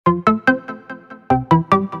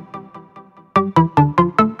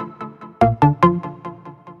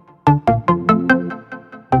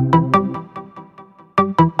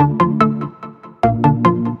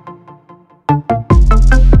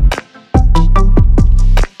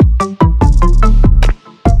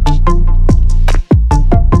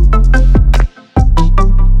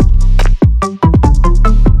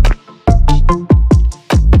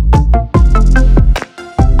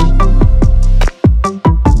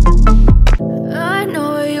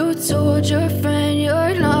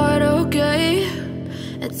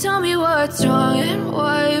what's wrong and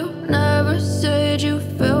why you never said you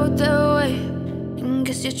felt that way. And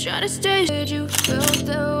guess you're trying to stay, said you felt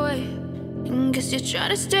that way. And guess you're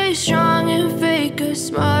trying to stay strong and fake a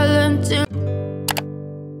smile until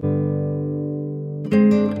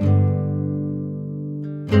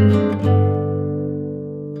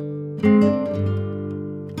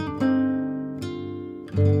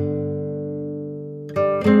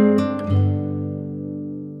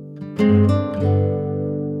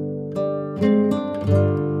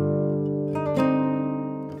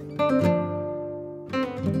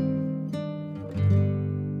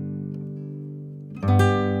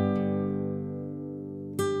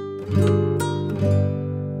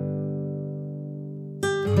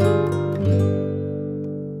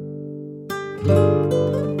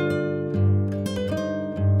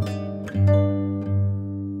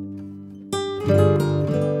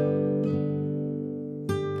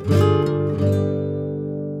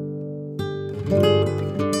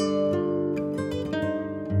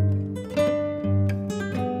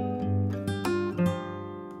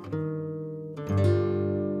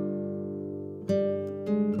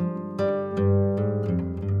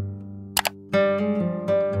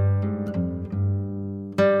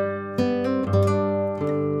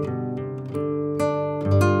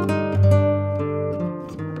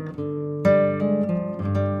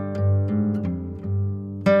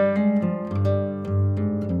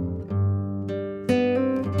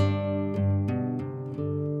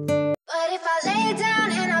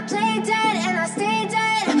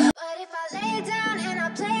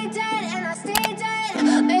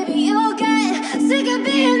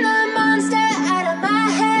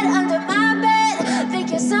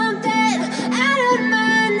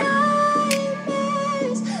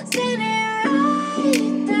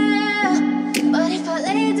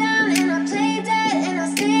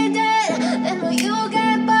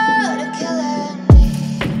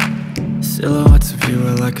silhouettes of you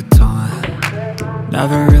are like a taunt.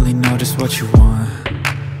 Never really know just what you want.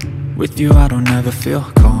 With you I don't ever feel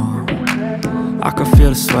calm. I can feel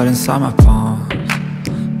the sweat inside my palms.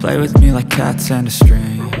 Play with me like cats and a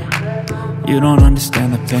string. You don't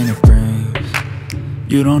understand the pain it brings.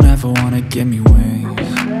 You don't ever wanna give me wings.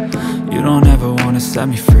 You don't ever wanna set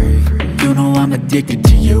me free. You know I'm addicted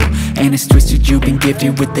to you, and it's twisted, you've been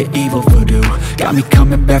gifted with the evil voodoo. Got me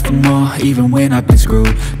coming back for more, even when I've been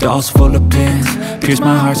screwed. Dolls full of pins, pierce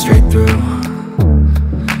my heart straight through.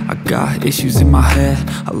 I got issues in my head,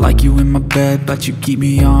 I like you in my bed, but you keep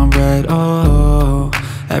me on red. Oh,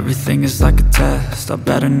 everything is like a test, I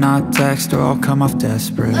better not text or I'll come off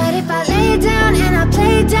desperate. But if I lay down and I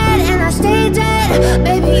play dead and I stay dead,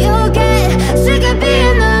 baby you'll get sick of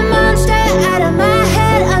being the monster out of my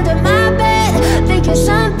head, under my bed, thinking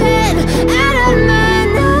something out of my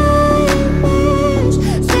nightmares,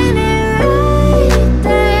 standing right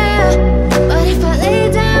there. But if I lay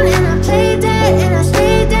down and I play dead and I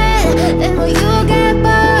stay dead, then will you get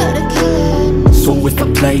bored of killing me? So if I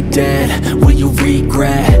play dead, will you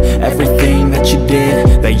regret everything that you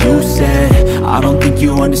did, that you said? I don't think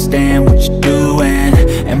you understand what you're doing,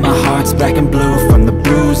 and my heart's black and blue from the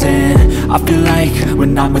bruising. I feel like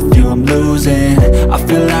when I'm with you I'm losing. I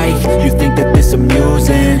feel like you think that this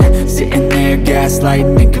amusing, sitting there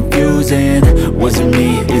gaslighting and confusing. Was it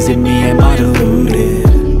me? Is it me? Am I deluded?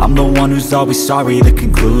 I'm the one who's always sorry, the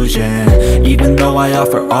conclusion, even though I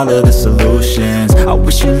offer all of the solutions. I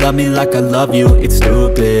wish you loved me like I love you, it's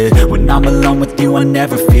stupid. When I'm alone with you I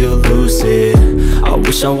never feel lucid. I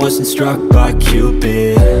wish I wasn't struck by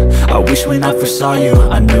Cupid. I wish when I first saw you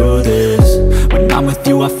I knew this. When I'm with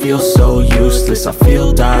you I feel so useless, I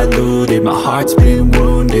feel diluted, my heart's been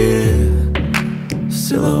wounded.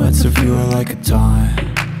 Silhouettes of you are like a taunt.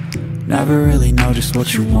 Never really know just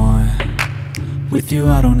what you want. With you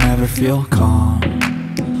I don't ever feel calm.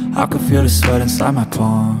 I can feel the sweat inside my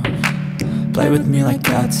palms. Play with me like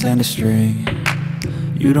cats and a string.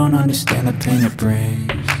 You don't understand the pain it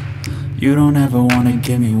brings. You don't ever wanna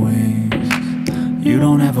give me wings. You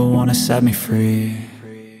don't ever wanna set me free.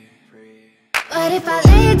 But if I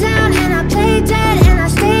lay down and I play dead and I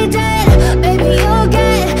stay dead, baby you'll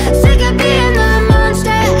get sick of being the monster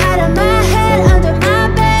out of my head, under my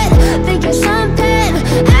bed, thinking something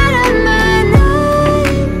out of my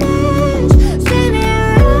nightmares,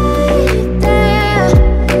 standing right there.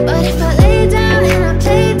 But if I lay down and I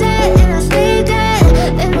play dead and I stay dead,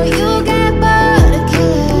 then will you get bored of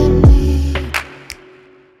killing me?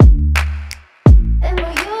 Then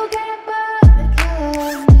will you get bored of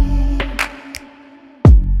killing me?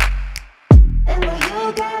 And will you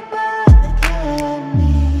get bored of killing me?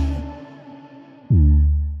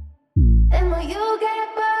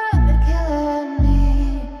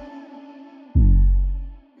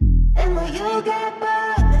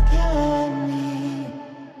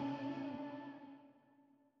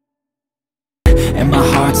 and my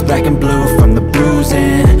heart's black and blue from the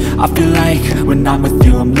bruising. I feel like when I'm with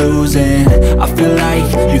you I'm losing. I feel like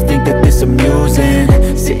you think that this amusing,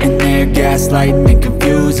 sitting there gaslighting and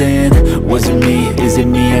confusing. Was it me? Is it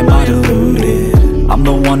me? Am I deluded? I'm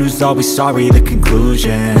the one who's always sorry, the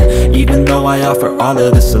conclusion. Even though I offer all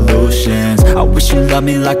of the solutions, I wish you loved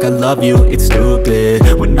me like I love you, it's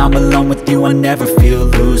stupid. When I'm alone with you I never feel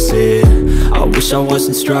lucid. I wish I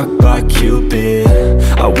wasn't struck by Cupid.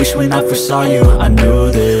 I wish when I first saw you I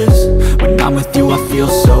knew this. When I'm with you I feel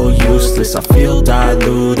so useless, I feel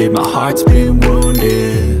diluted, my heart's been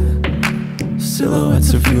wounded.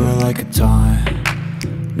 Silhouettes of you are like a taunt,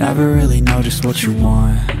 never really know just what you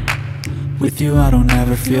want. With you I don't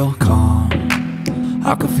ever feel calm,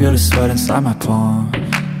 I can feel the sweat inside my palm.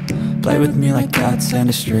 Play with me like cats and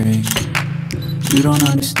a string. You don't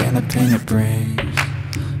understand the pain it brings.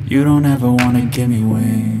 You don't ever wanna give me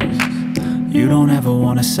wings. You don't ever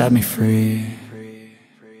wanna set me free.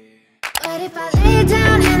 But if I lay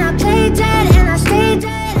down and I play dead and I stay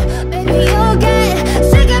dead, baby you'll get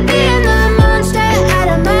sick of being the monster out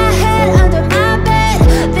of my head, under my bed,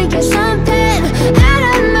 thinking something out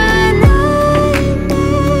of my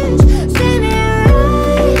nightmares. See me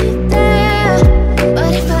right there.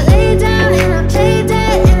 But if I lay down and I play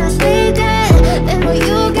dead and I stay dead, then will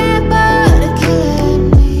you get bored of killing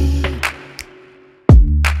me?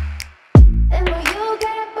 Then will you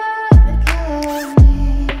get bored of killing me?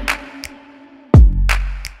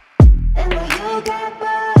 Then will you get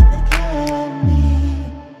bored of killing me?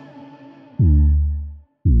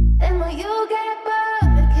 Then will you get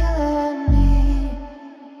bored of killing me?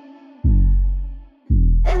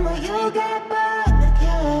 Then will you get bored?